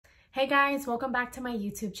Hey guys, welcome back to my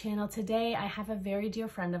YouTube channel. Today I have a very dear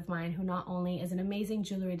friend of mine who not only is an amazing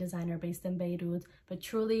jewelry designer based in Beirut, but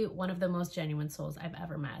truly one of the most genuine souls I've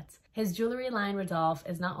ever met. His jewelry line, Radulf,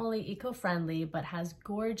 is not only eco-friendly, but has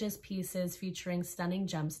gorgeous pieces featuring stunning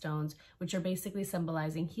gemstones, which are basically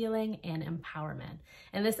symbolizing healing and empowerment.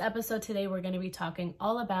 In this episode today, we're going to be talking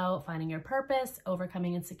all about finding your purpose,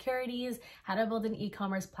 overcoming insecurities, how to build an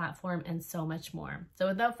e-commerce platform, and so much more. So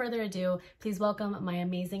without further ado, please welcome my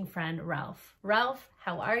amazing friend, Ralph. Ralph,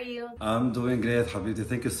 how are you? I'm doing great, Habibti.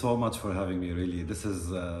 Thank you so much for having me, really. This is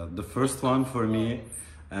the first one for me,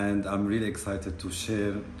 and I'm really excited to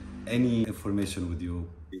share any information with you.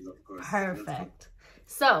 Perfect.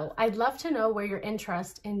 So I'd love to know where your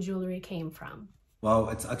interest in jewelry came from. Wow,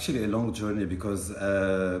 it's actually a long journey because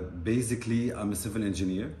basically I'm a civil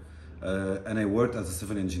engineer and I worked as a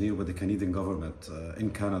civil engineer with the Canadian government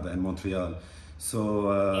in Canada, in Montreal.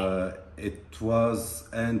 So it was,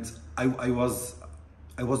 and I was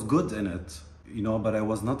good in it, you know, but I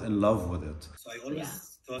was not in love with it. So I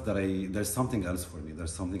always thought that there's something else for me.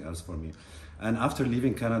 There's something else for me. And after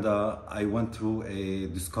leaving Canada, I went through a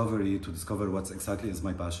discovery to discover what exactly is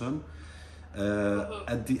my passion.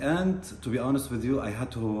 At the end, to be honest with you, I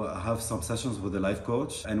had to have some sessions with a life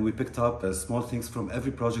coach, and we picked up small things from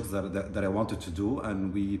every project that I wanted to do,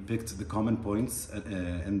 and we picked the common points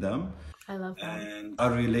in them. I love that. And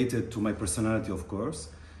are related to my personality, of course.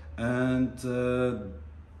 And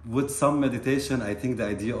with some meditation, I think the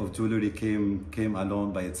idea of jewelry came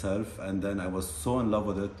along by itself, and then I was so in love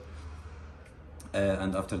with it.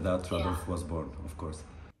 And after that, Radulf was born, of course.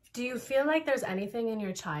 Do you feel like there's anything in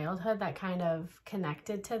your childhood that kind of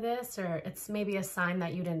connected to this, or it's maybe a sign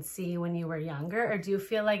that you didn't see when you were younger, or do you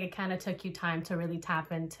feel like it kind of took you time to really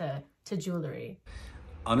tap into jewelry?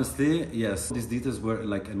 Honestly, yes. These details were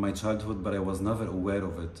like in my childhood, but I was never aware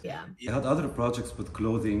of it. Yeah. I had other projects with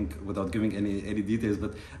clothing without giving any details,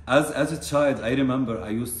 but as a child, I remember I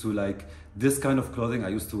used to like this kind of clothing. I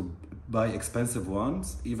used to buy expensive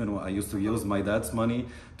ones, even when I used to use my dad's money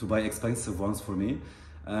to buy expensive ones for me.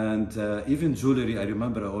 And even jewelry, I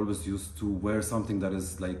remember I always used to wear something that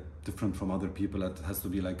is like different from other people. It has to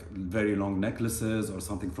be like very long necklaces or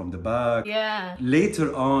something from the back. Yeah.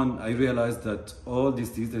 Later on, I realized that all these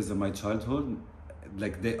details in my childhood,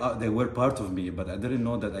 like they were part of me, but I didn't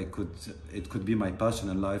know that it could be my passion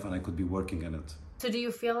in life and I could be working in it. So do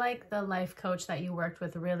you feel like the life coach that you worked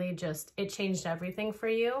with really it changed everything for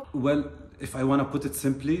you? Well, if I want to put it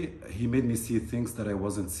simply, he made me see things that I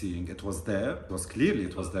wasn't seeing. It was there,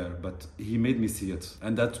 it was there, but he made me see it.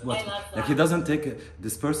 And that's what, like he doesn't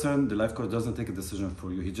this person, the life coach doesn't take a decision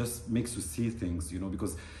for you. He just makes you see things, you know,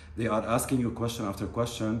 because they are asking you question after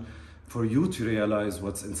question for you to realize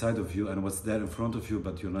what's inside of you and what's there in front of you,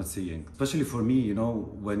 but you're not seeing. Especially for me, you know,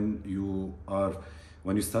 when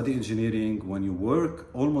you study engineering, when you work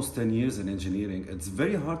almost 10 years in engineering, it's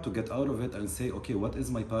very hard to get out of it and say, okay, what is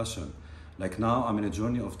my passion? Like now I'm in a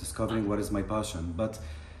journey of discovering what is my passion. But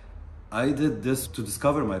I did this to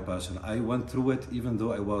discover my passion. I went through it even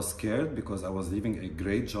though I was scared because I was leaving a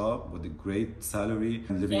great job with a great salary.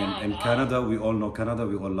 And living in Canada, we all know Canada,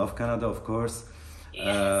 we all love Canada, of course.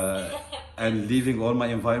 Yes. And leaving all my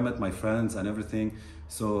environment, my friends and everything.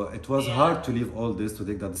 So it was hard to leave all this to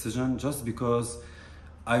take that decision just because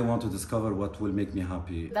I want to discover what will make me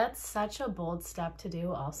happy. That's such a bold step to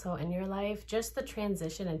do also in your life. Just the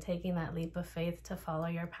transition and taking that leap of faith to follow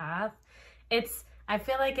your path. I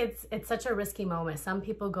feel like it's such a risky moment. Some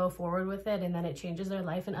people go forward with it and then it changes their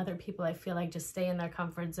life, and other people I feel like just stay in their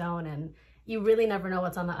comfort zone and you really never know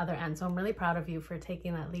what's on the other end. So I'm really proud of you for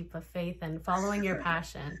taking that leap of faith and following your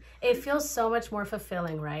passion. It feels so much more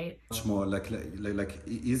fulfilling, right? Much more like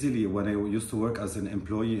easily when I used to work as an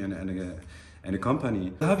employee in a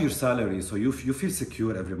company, you have your salary, so you feel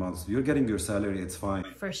secure every month. You're getting your salary, it's fine.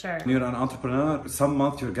 For sure. When you're an entrepreneur, some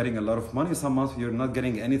month you're getting a lot of money, some month you're not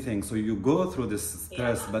getting anything. So you go through this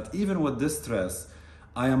stress, but even with this stress,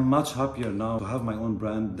 I am much happier now to have my own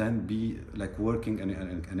brand than be like working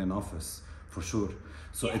in an office, for sure.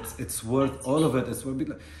 So it's worth all of it. It's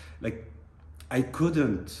worth like I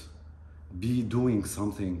couldn't be doing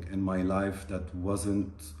something in my life that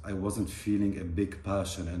I wasn't feeling a big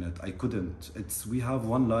passion in it. I couldn't. We have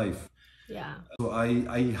one life. Yeah. So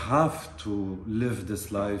I have to live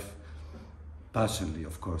this life passionately,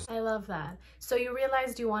 of course. I love that. So you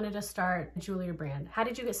realized you wanted to start a jewelry brand. How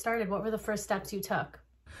did you get started? What were the first steps you took?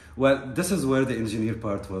 Well, this is where the engineer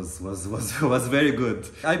part was very good.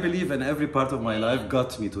 I believe in every part of my life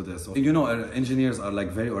got me to this. You know, engineers are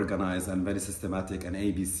like very organized and very systematic and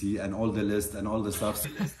ABC and all the list and all the stuff.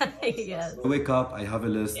 Yes. I wake up, I have a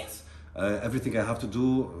list. Everything I have to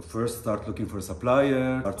do, first start looking for a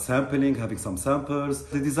supplier, start sampling, having some samples.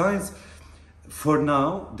 The designs, for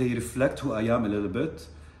now, they reflect who I am a little bit.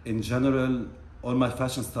 In general, all my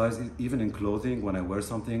fashion styles, even in clothing, when I wear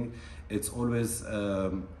something, it's always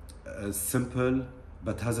simple,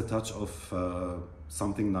 but has a touch of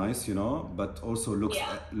something nice, you know, but also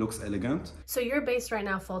looks elegant. So you're based right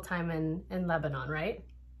now full-time in Lebanon, right?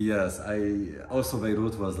 Yes, also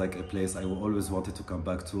Beirut was like a place I always wanted to come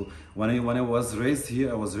back to. When I was raised here,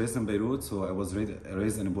 I was raised in Beirut, so I was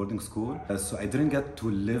raised in a boarding school. So I didn't get to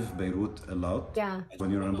live Beirut a lot. Yeah. When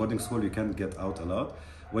you're in boarding school, you can't get out a lot.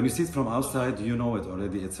 When you see it from outside, you know it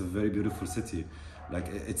already. It's a very beautiful city. Like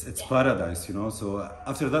it's paradise, you know. So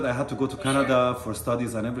after that, I had to go to Canada for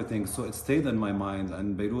studies and everything. So it stayed in my mind.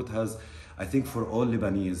 And Beirut has, I think, for all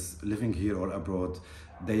Lebanese living here or abroad,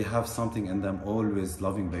 they have something in them always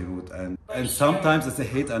loving Beirut. And sometimes it's a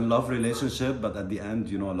hate and love relationship, but at the end,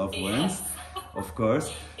 you know, love wins, of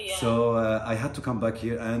course. Yeah. So I had to come back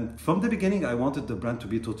here. And from the beginning, I wanted the brand to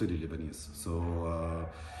be totally Lebanese. So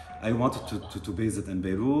I wanted to base it in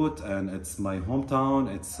Beirut, and it's my hometown.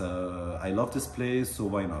 I love this place, so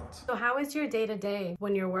why not? So how is your day-to-day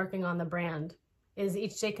when you're working on the brand? Is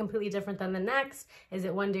each day completely different than the next? Is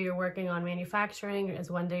it one day you're working on manufacturing?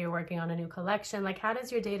 Is one day you're working on a new collection? Like, how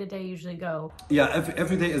does your day-to-day usually go? Yeah,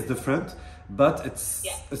 every day is different, but it's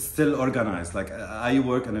still organized. Like I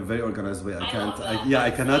work in a very organized way. I cannot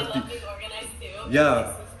be organized too.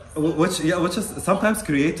 Yeah. Which is sometimes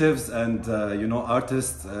creatives and you know,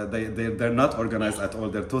 artists, they're not organized at all.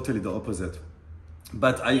 They're totally the opposite.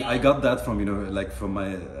 But I got that from, you know, like from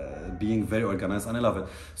my being very organized, and I love it.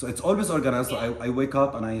 So it's always organized. So I wake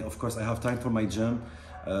up, and of course I have time for my gym.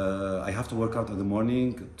 I have to work out in the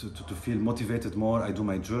morning to feel motivated more. I do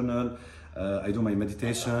my journal, I do my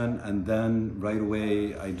meditation, and then right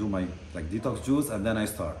away I do my detox juice, and then I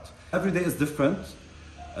start. Every day is different.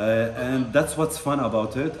 And that's what's fun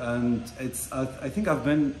about it. And I think I've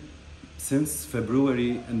been since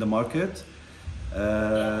February in the market.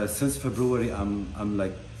 Since February, I'm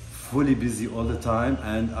like fully busy all the time,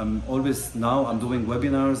 and I'm doing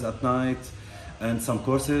webinars at night and some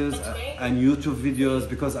courses and YouTube videos,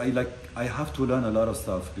 because I have to learn a lot of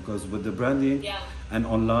stuff, because with the branding and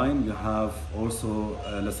online, you have also,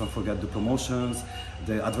 let's not forget the promotions,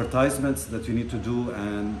 the advertisements that you need to do,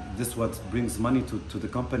 and this is what brings money to the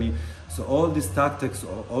company. So all these tactics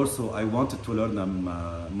also, I wanted to learn them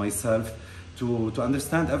myself to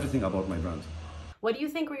understand everything about my brand. What do you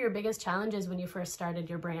think were your biggest challenges when you first started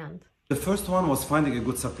your brand? The first one was finding a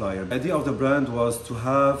good supplier. The idea of the brand was to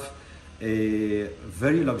have a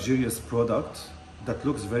very luxurious product that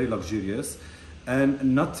looks very luxurious and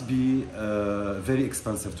not be very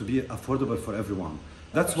expensive, to be affordable for everyone.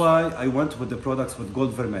 That's why I went with the products with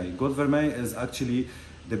gold vermeil. Gold vermeil is actually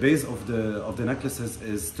the base of the necklaces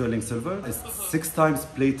is sterling silver. It's 6 times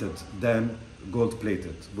plated than gold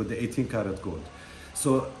plated with the 18 karat gold.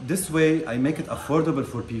 So this way I make it affordable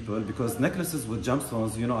for people, because necklaces with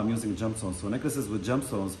gemstones, you know, I'm using gemstones. So necklaces with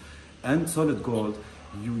gemstones and solid gold,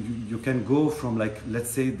 you can go from, like, let's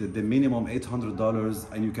say the minimum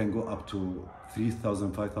 $800, and you can go up to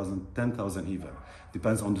 $3,000, $5,000, $10,000 even.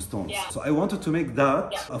 Depends on the stones. Yeah. So I wanted to make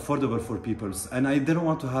that affordable for people, and I didn't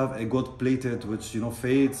want to have a gold plated which, you know,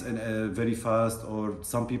 fades and very fast, or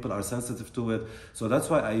some people are sensitive to it. So that's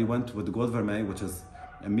why I went with the gold vermeil, which is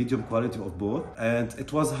a medium quality of both, and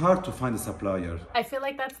it was hard to find a supplier. I feel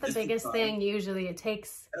like that's the biggest thing. Usually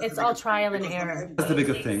it's all trial and error. That's the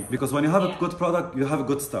biggest thing, because when you have a good product, you have a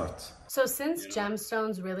good start. So since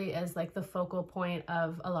gemstones really is like the focal point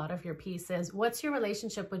of a lot of your pieces, what's your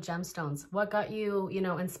relationship with gemstones? What got you, you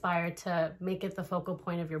know, inspired to make it the focal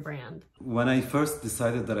point of your brand? When I first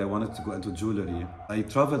decided that I wanted to go into jewelry, I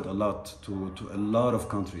traveled a lot to a lot of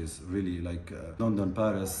countries, really, like London,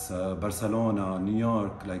 Paris, Barcelona, New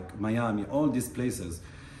York, like Miami, all these places.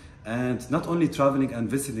 And not only traveling and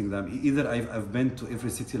visiting them, either I've been to every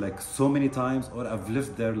city like so many times, or I've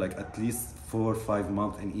lived there like at least 4 or 5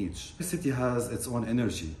 months in each. Every city has its own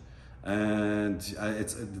energy, and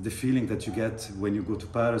it's the feeling that you get when you go to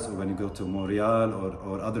Paris or when you go to Montreal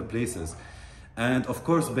or other places. And of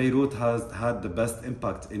course, Beirut has had the best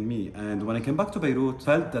impact in me. And when I came back to Beirut, I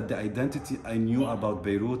felt that the identity I knew about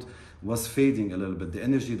Beirut was fading a little bit. The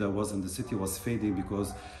energy that was in the city was fading,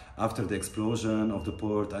 because after the explosion of the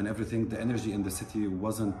port and everything, the energy in the city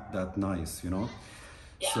wasn't that nice, you know?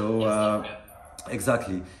 Yeah, so,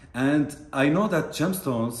 exactly. And I know that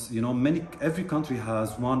gemstones, you know, every country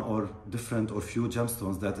has one or different or few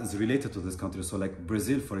gemstones that is related to this country. So like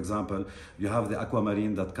Brazil, for example, you have the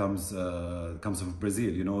aquamarine that comes from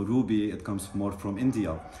Brazil, you know, ruby, it comes more from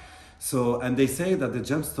India. So, and they say that the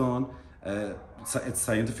gemstone It's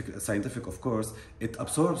scientific, of course. It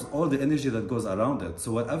absorbs all the energy that goes around it.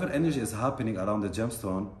 So whatever energy is happening around the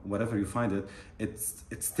gemstone, wherever you find it,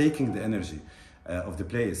 it's taking the energy of the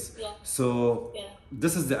place. Yeah. So Yeah.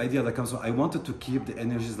 this is the idea that comes from. I wanted to keep the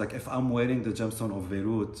energies, like if I'm wearing the gemstone of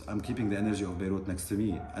Beirut, I'm keeping the energy of Beirut next to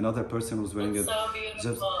me. Another person who's wearing It's it. so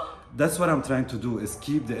beautiful. That's what I'm trying to do, is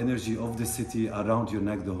keep the energy of the city around your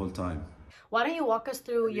neck the whole time. Why don't you walk us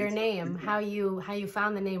through your name, how you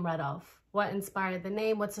found the name Radulf? What inspired the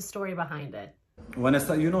name? What's the story behind it? When I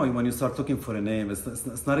start, when you start looking for a name,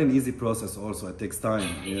 it's not an easy process. Also, it takes time,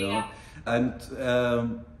 Yeah. And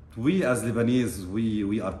we as Lebanese,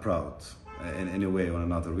 we are proud in any way or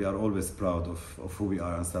another. We are always proud of who we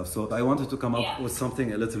are and stuff. So I wanted to come up with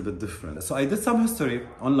something a little bit different. So I did some history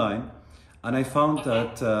online, and I found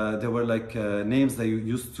that there were like names that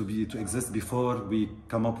used to exist before we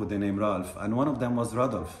come up with the name Ralph, and one of them was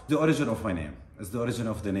Radulf. The origin of my name is the origin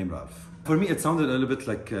of the name Ralph. For me, it sounded a little bit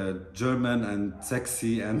like German and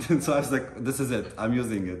sexy, and so I was like, this is it, I'm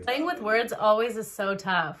using it. Playing with words always is so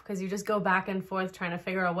tough because you just go back and forth trying to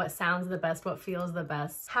figure out what sounds the best, what feels the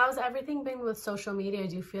best. How's everything been with social media?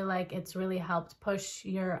 Do you feel like it's really helped push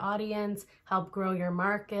your audience, help grow your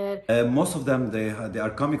market? Most of them, they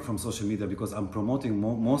are coming from social media because I'm promoting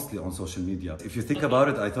mostly on social media. If you think about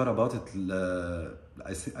it, I thought about it,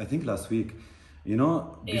 I think last week.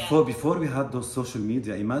 Before we had those social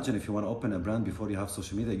media, imagine if you want to open a brand before you have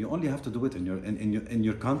social media, you only have to do it in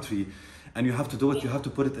your country, and you have to do it, you have to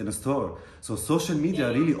put it in a store. So social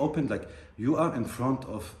media really opened, like, you are in front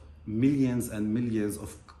of millions and millions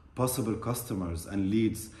of possible customers and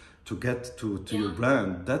leads to get to your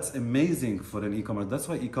brand. That's amazing for an e-commerce. That's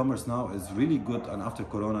why e-commerce now is really good, and after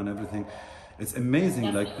Corona and everything, it's amazing.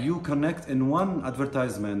 Definitely. Like, you connect in one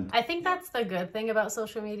advertisement. I think that's the good thing about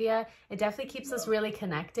social media. It definitely keeps us really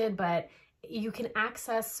connected, but you can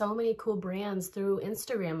access so many cool brands through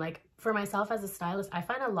Instagram. Like, for myself as a stylist, I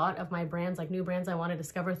find a lot of my brands, like new brands I want to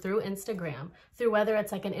discover, through Instagram, through whether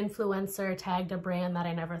it's like an influencer tagged a brand that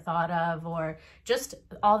I never thought of, or just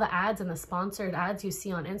all the ads and the sponsored ads you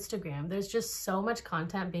see on Instagram. There's just so much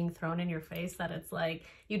content being thrown in your face that it's like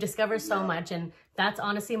you discover so much, and that's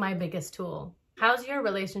honestly my biggest tool. How's your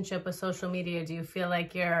relationship with social media? Do you feel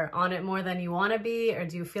like you're on it more than you want to be, or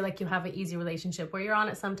do you feel like you have an easy relationship where you're on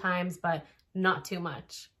it sometimes but not too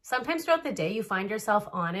much? Sometimes throughout the day you find yourself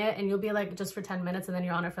on it and you'll be like just for 10 minutes and then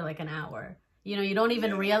you're on it for like an hour. You don't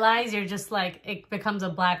even realize, you're just like, it becomes a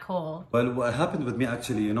black hole. Well, what happened with me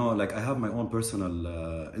actually, like, I have my own personal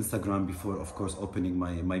Instagram before, of course, opening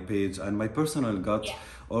my page, and my personal got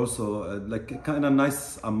also like kind of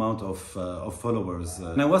nice amount of followers.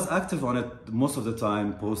 And I was active on it most of the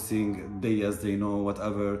time, posting day yes, day no,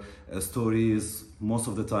 whatever, stories most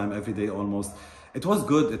of the time, every day almost. It was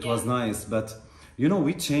good, it was nice, but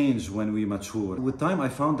we change when we mature. With time, I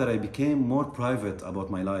found that I became more private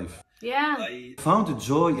about my life. Yeah. I found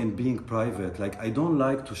joy in being private. Like, I don't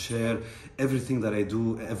like to share everything that I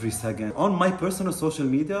do every second. On my personal social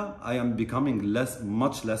media, I am becoming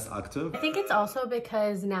much less active. I think it's also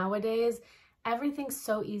because nowadays everything's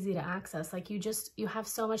so easy to access. Like, you have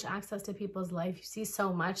so much access to people's life. You see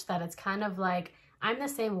so much that it's kind of like, I'm the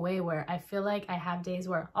same way, where I feel like I have days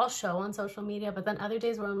where I'll show on social media, but then other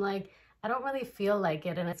days where I'm like, I don't really feel like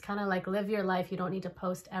it. And it's kind of like, live your life. You don't need to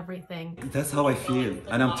post everything. That's how I feel.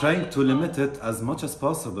 And I'm trying to limit it as much as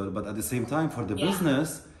possible. But at the same time, for the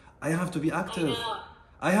business, I have to be active.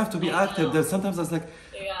 I have to be active. Then sometimes I was like,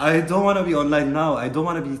 I don't want to be online now. I don't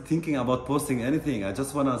want to be thinking about posting anything. I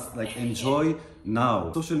just want to like enjoy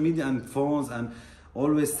now. Social media and phones and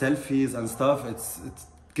always selfies and stuff, it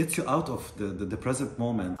gets you out of the present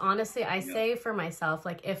moment. Honestly, I say for myself,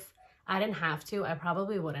 like, if I didn't have to, I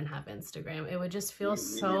probably wouldn't have Instagram. It would just feel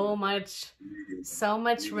so much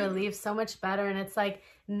relief, so much better. And it's like,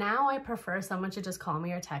 now I prefer someone to just call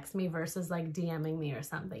me or text me versus like DMing me or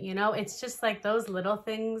something, It's just like those little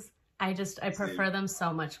things, I prefer them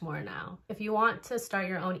so much more now. If you want to start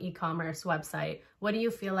your own e-commerce website, what do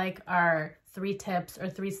you feel like are 3 tips or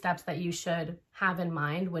 3 steps that you should have in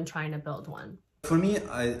mind when trying to build one? For me,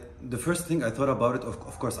 the first thing I thought about it,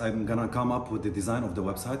 of course, I'm gonna come up with the design of the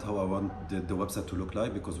website, how I want the website to look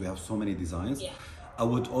like, because we have so many designs. I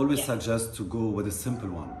would always suggest to go with a simple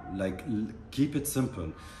one, like keep it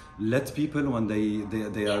simple. Let people, when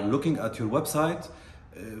they are looking at your website,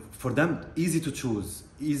 for them, easy to choose,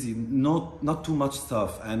 easy, not too much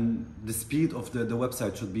stuff, and the speed of the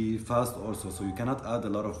website should be fast also, so you cannot add a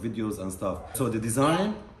lot of videos and stuff. So the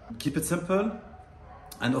design, keep it simple.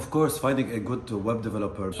 And of course, finding a good web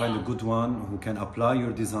developer, find a good one who can apply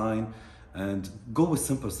your design and go with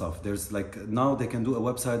simple stuff. There's like, now they can do a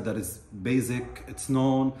website that is basic, it's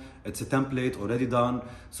known, it's a template already done.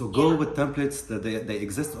 So go with templates that they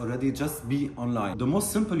exist already, just be online. The more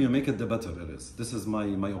simple you make it, the better it is. This is my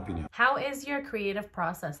opinion. How is your creative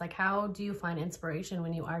process? Like, how do you find inspiration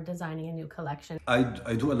when you are designing a new collection? I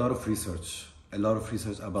do a lot of research.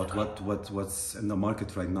 About what's in the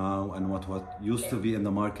market right now and what used to be in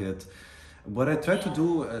the market. What I try to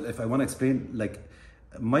do, if I want to explain, like,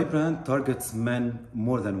 my brand targets men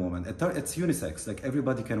more than women. It's unisex, like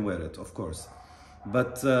everybody can wear it, of course.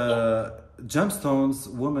 But gemstones,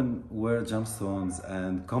 women wear gemstones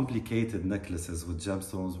and complicated necklaces with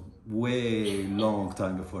gemstones way long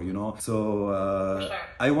time before, you know. So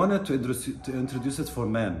I wanted to introduce it for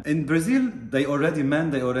men. In Brazil, they already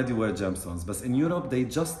wear gemstones, but in Europe they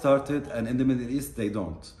just started, and in the Middle East they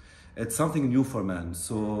don't. It's something new for men.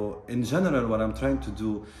 So in general, what I'm trying to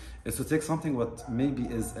do is to take something what maybe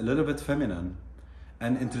is a little bit feminine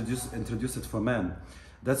and introduce it for men.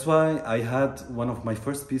 That's why I had two of my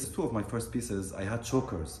first pieces, I had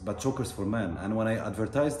chokers, but chokers for men. And when I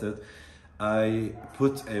advertised it, I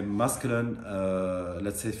put a masculine,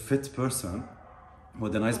 let's say fit person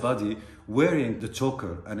with a nice body wearing the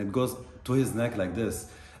choker, and it goes to his neck like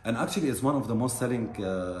this. And actually it's one of the most selling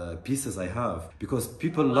pieces I have, because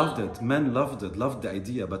people loved it, men loved it, loved the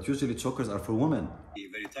idea, but usually chokers are for women.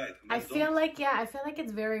 Very tight. I feel like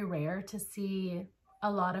it's very rare to see a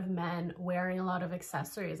lot of men wearing a lot of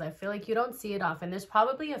accessories. I feel like you don't see it often. There's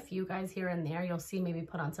probably a few guys here and there you'll see maybe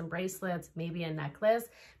put on some bracelets, maybe a necklace,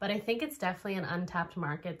 but I think it's definitely an untapped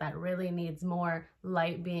market that really needs more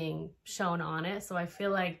light being shown on it. So I feel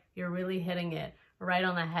like you're really hitting it right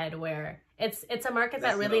on the head, where it's a market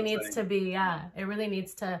that really needs to be, it really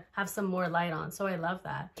needs to have some more light on. So I love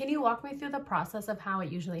that. Can you walk me through the process of how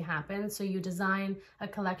it usually happens? So you design a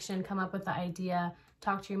collection, come up with the idea,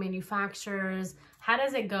 talk to your manufacturers. How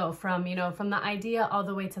does it go from, you know, from the idea all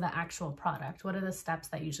the way to the actual product? What are the steps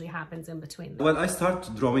that usually happens in between them? Well, I start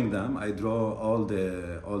drawing them. I draw all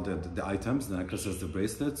the items, the necklaces, the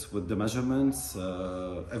bracelets, with the measurements,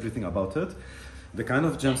 everything about it. The kind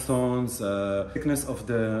of gemstones, thickness of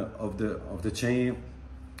the chain,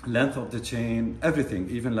 length of the chain, everything.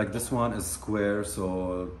 Even like this one is square,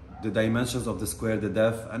 so the dimensions of the square, the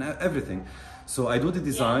depth, and everything. So I do the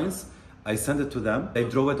designs, I send it to them. They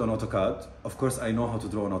draw it on AutoCAD. Of course, I know how to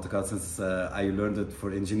draw on AutoCAD since I learned it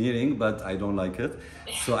for engineering, but I don't like it.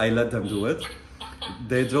 So I let them do it.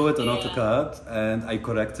 They draw it on AutoCAD and I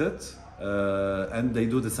correct it. And they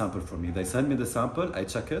do the sample for me. They send me the sample, I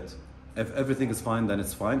check it. If everything is fine, then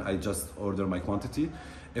it's fine. I just order my quantity.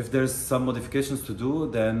 If there's some modifications to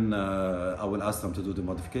do, then I will ask them to do the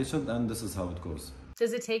modification, and this is how it goes.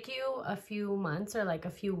 Does it take you a few months or like a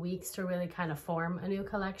few weeks to really kind of form a new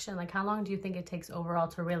collection? Like, how long do you think it takes overall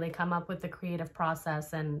to really come up with the creative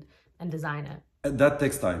process and design it? That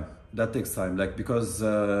takes time. Like, because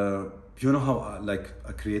you know how like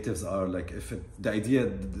creatives are. Like, if the idea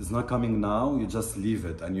is not coming now, you just leave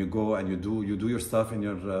it and you go and you do your stuff in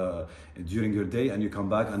your during your day, and you come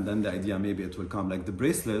back, and then the idea maybe it will come. Like the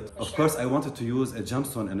bracelet, of course, I wanted to use a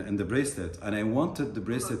gemstone in the bracelet, and I wanted the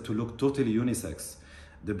bracelet to look totally unisex.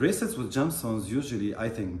 The bracelets with gemstones, usually, I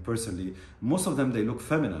think personally, most of them, they look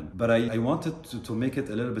feminine, but I wanted to make it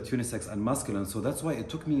a little bit unisex and masculine. So that's why it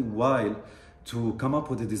took me a while to come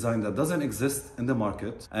up with a design that doesn't exist in the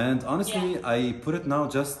market. And honestly, I put it now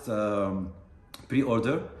just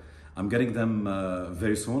pre-order. I'm getting them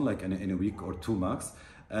very soon, like in a week or two max.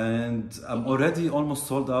 And I'm already almost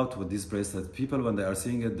sold out with these bracelets. People, when they are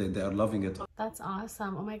seeing it, they are loving it. That's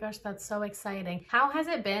awesome. Oh my gosh, that's so exciting. How has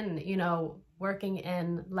it been, you know, working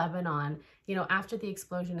in Lebanon, you know, after the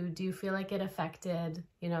explosion? Do you feel like it affected,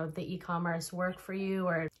 you know, the e-commerce work for you,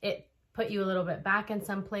 or it put you a little bit back in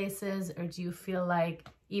some places? Or do you feel like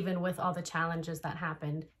even with all the challenges that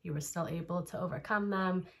happened, you were still able to overcome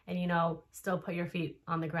them and, you know, still put your feet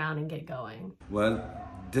on the ground and get going? Well,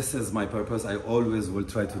 this is my purpose. I always will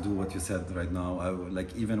try to do what you said right now.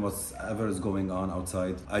 Like, even whatever is going on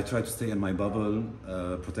outside, I try to stay in my bubble,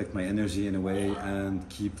 protect my energy in a way, and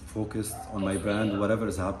keep focused on my brand, whatever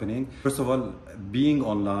is happening. First of all, being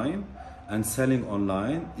online and selling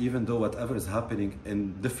online, even though whatever is happening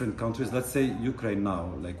in different countries, let's say Ukraine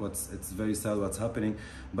now, like it's very sad what's happening,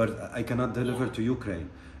 but I cannot deliver to Ukraine,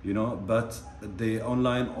 you know, but the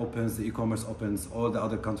online opens, the e-commerce opens all the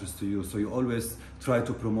other countries to you. So you always try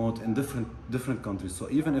to promote in different countries. So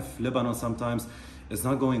even if Lebanon sometimes is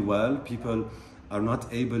not going well, people are not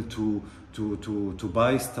able to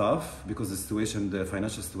buy stuff because the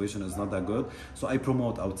financial situation is not that good. So I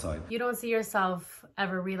promote outside. You don't see yourself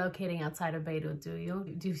ever relocating outside of Beirut, do you?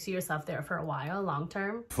 Do you see yourself there for a while, long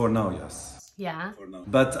term? For now, yes. Yeah. For now.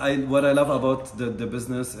 But what I love about the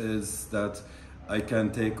business is that I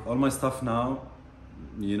can take all my stuff now.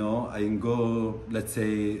 You know, I can go, let's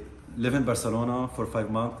say, live in Barcelona for 5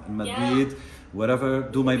 months, in Madrid, whatever,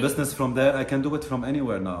 do my business from there. I can do it from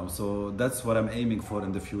anywhere now. So that's what I'm aiming for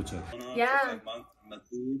in the future. Yeah.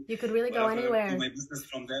 You could really go anywhere. Do my business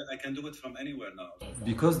from there. I can do it from anywhere now.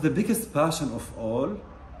 Because the biggest passion of all,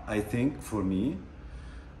 I think, for me,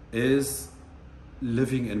 is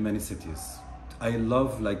living in many cities. I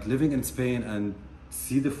love like living in Spain and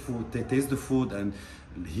see the food, taste the food and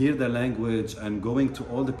hear the language and going to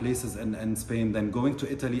all the places in Spain, then going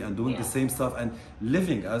to Italy and doing the same stuff and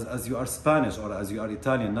living as you are Spanish or as you are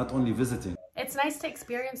Italian, not only visiting. It's nice to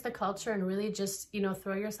experience the culture and really just, you know,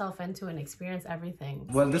 throw yourself into and experience everything.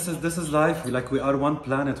 Well, this is life. We are one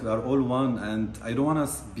planet. We are all one, and I don't want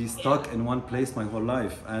to be stuck in one place my whole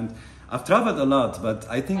life. And I've traveled a lot, but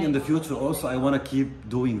I think in the future also I want to keep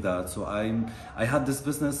doing that. So I had this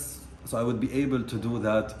business, so I would be able to do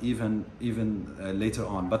that even later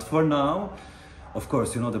on. But for now, of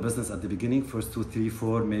course, you know, the business at the beginning, first 2, 3,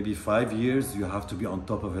 4, maybe 5 years, you have to be on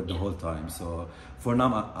top of it the whole time. So for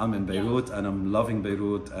now, I'm in Beirut and I'm loving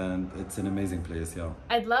Beirut and it's an amazing place, yeah.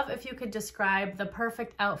 I'd love if you could describe the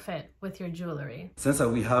perfect outfit with your jewelry. Since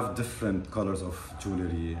we have different colors of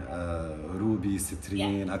jewelry, ruby,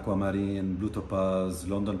 citrine, aquamarine, blue topaz,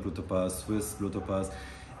 London blue topaz, Swiss blue topaz,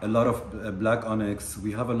 a lot of black onyx.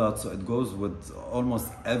 We have a lot, so it goes with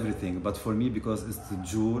almost everything. But for me, because it's the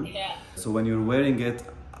jewel, so when you're wearing it,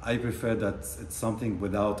 I prefer that it's something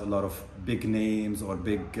without a lot of big names or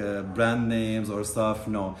big brand names or stuff.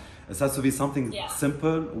 No, it has to be something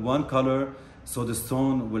simple, one color, so the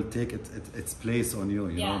stone will take its place on you.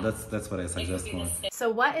 You know, that's what I suggest more. So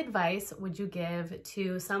what advice would you give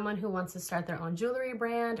to someone who wants to start their own jewelry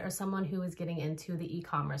brand or someone who is getting into the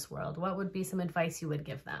e-commerce world? What would be some advice you would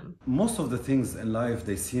give them? Most of the things in life,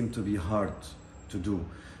 they seem to be hard to do.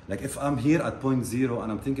 Like if I'm here at point zero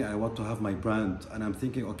and I'm thinking I want to have my brand and I'm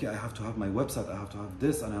thinking, okay, I have to have my website, I have to have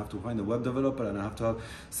this, and I have to find a web developer and I have to have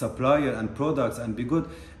supplier and products and be good,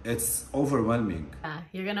 it's overwhelming. Yeah,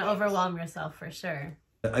 you're gonna overwhelm yourself for sure.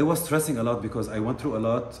 I was stressing a lot because I went through a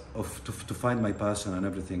lot to find my passion and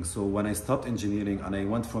everything. So when I stopped engineering and I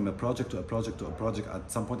went from a project to a project to a project,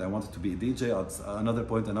 at some point I wanted to be a DJ, at another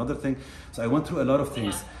point another thing. So I went through a lot of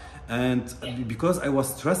things. And because I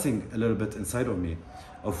was stressing a little bit inside of me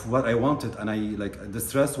of what I wanted, and the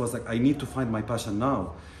stress was like, I need to find my passion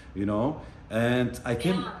now, you know? And I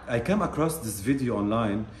came across this video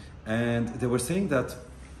online and they were saying that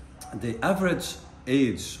the average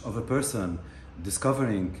age of a person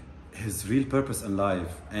discovering his real purpose in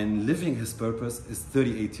life and living his purpose is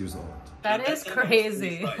 38 years old. That is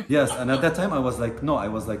crazy. Yes, and at that time I was like, no, I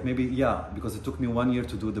was like maybe, because it took me 1 year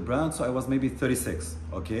to do the brand, so I was maybe 36,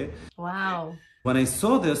 okay? Wow. When I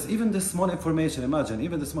saw this, even this small information, imagine,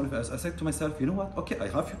 even the small information, I said to myself, you know what, okay, I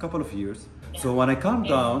have a couple of years. So when I calmed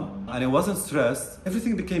down and I wasn't stressed,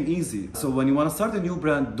 everything became easy. So when you want to start a new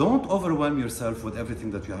brand, don't overwhelm yourself with everything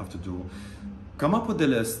that you have to do. Come up with the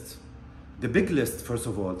list. The big list, first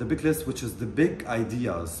of all, the big list, which is the big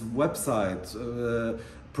ideas, website,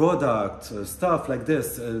 product, stuff like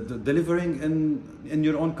this, delivering in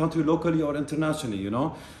your own country, locally or internationally, you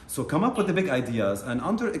know? So come up with the big ideas, and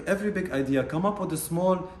under every big idea, come up with the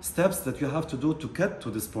small steps that you have to do to get to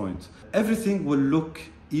this point. Everything will look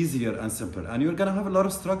easier and simpler, and you're gonna have a lot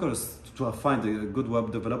of struggles to find a good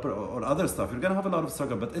web developer or other stuff. You're gonna have a lot of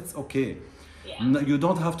struggle, but it's okay. You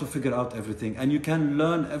don't have to figure out everything, and you can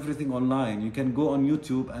learn everything online. You can go on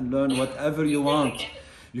YouTube and learn whatever you want.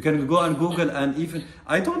 You can go on Google, and even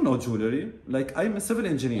I don't know jewelry. Like, I'm a civil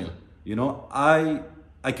engineer, you know. I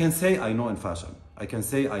can say I know in fashion. I can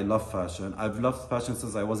say I love fashion. I've loved fashion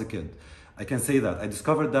since I was a kid. I can say that. I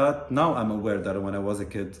discovered that. Now I'm aware that when I was a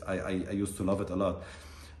kid, I used to love it a lot.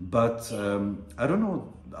 But I don't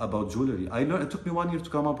know about jewelry. I learned, it took me 1 year to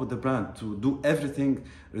come up with the brand, to do everything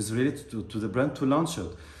is related to the brand, to launch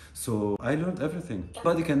it. So I learned everything.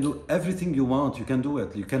 But you can do everything you want. You can do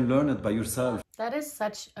it. You can learn it by yourself. That is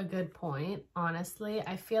such a good point, honestly.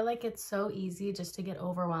 I feel like it's so easy just to get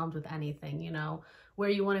overwhelmed with anything, you know, where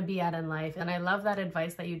you want to be at in life. And I love that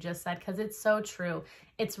advice that you just said, because it's so true.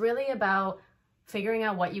 It's really about figuring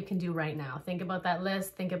out what you can do right now. Think about that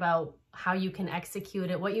list. Think about how you can execute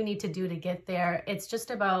it, what you need to do to get there. It's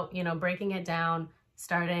just about, you know, breaking it down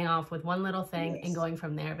starting off with one little thing and going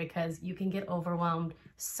from there, because you can get overwhelmed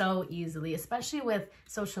so easily, especially with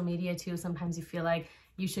social media too. Sometimes you feel like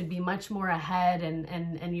you should be much more ahead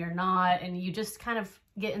and you're not, and you just kind of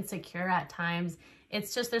get insecure at times.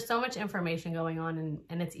 It's just, there's so much information going on,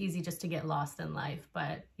 and it's easy just to get lost in life,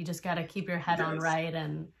 but you just got to keep your head on right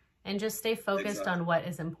and just stay focused on what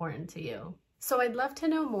is important to you. So I'd love to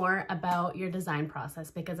know more about your design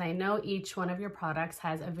process, because I know each one of your products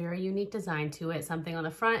has a very unique design to it, something on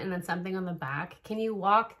the front and then something on the back. Can you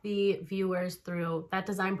walk the viewers through that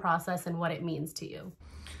design process and what it means to you?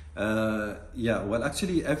 Yeah, well,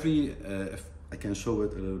 actually every, if I can show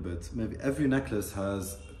it a little bit, maybe every necklace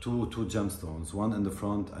has two gemstones, one in the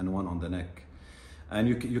front and one on the neck. And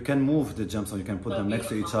you can move the gemstone, you can put them next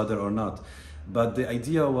to each other or not. But the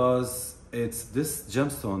idea was, it's this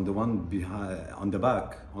gemstone, the one behind on the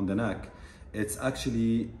back, on the neck, it's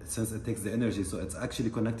actually, since it takes the energy, so it's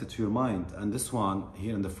actually connected to your mind. And this one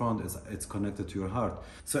here in the front it's connected to your heart.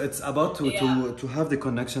 So it's about to have the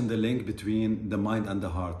connection, the link between the mind and the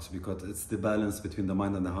heart, because it's the balance between the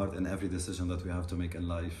mind and the heart in every decision that we have to make in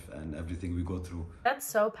life and everything we go through. That's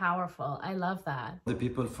so powerful. I love that. The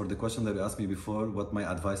people, for the question that you asked me before, what my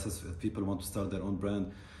advice is if people want to start their own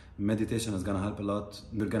brand, meditation is gonna help a lot.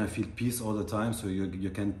 You're gonna feel peace all the time, so you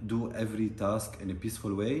can do every task in a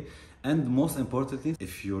peaceful way. And most importantly,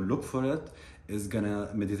 if you look for it,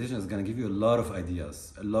 meditation is gonna give you a lot of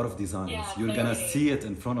ideas, a lot of designs. You're gonna see it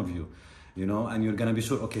in front of you, you know, and you're gonna be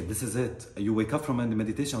sure, okay, this is it. You wake up from the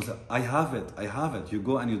meditation and say, I have it. You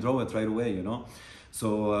go and you draw it right away, you know.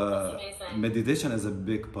 So meditation is a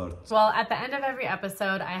big part. Well, at the end of every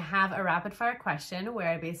episode, I have a rapid fire question where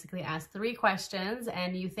I basically ask 3 questions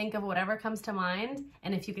and you think of whatever comes to mind.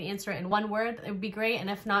 And if you can answer it in one word, it would be great. And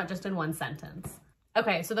if not, just in one sentence.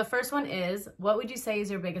 Okay, so the first one is, what would you say is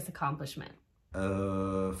your biggest accomplishment?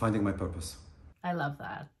 Finding my purpose. I love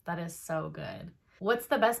that. That is so good. What's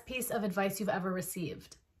the best piece of advice you've ever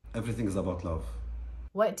received? Everything is about love.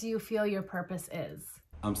 What do you feel your purpose is?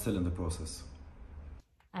 I'm still in the process.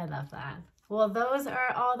 I love that. Well, those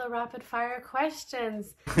are all the rapid fire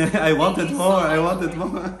questions. I wanted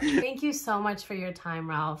more. Thank you so much for your time,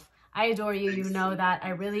 Ralph. I adore you. You know that.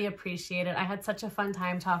 I really appreciate it. I had such a fun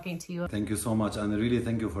time talking to you. Thank you so much. And really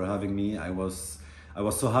thank you for having me. I was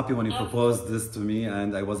so happy when you proposed this to me,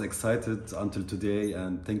 and I was excited until today.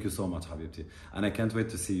 And thank you so much, Habibti. And I can't wait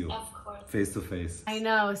to see you face to face. I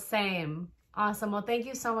know, same. Awesome. Well, thank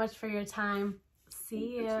you so much for your time.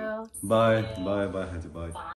 See you. Bye. Bye. Bye. Bye.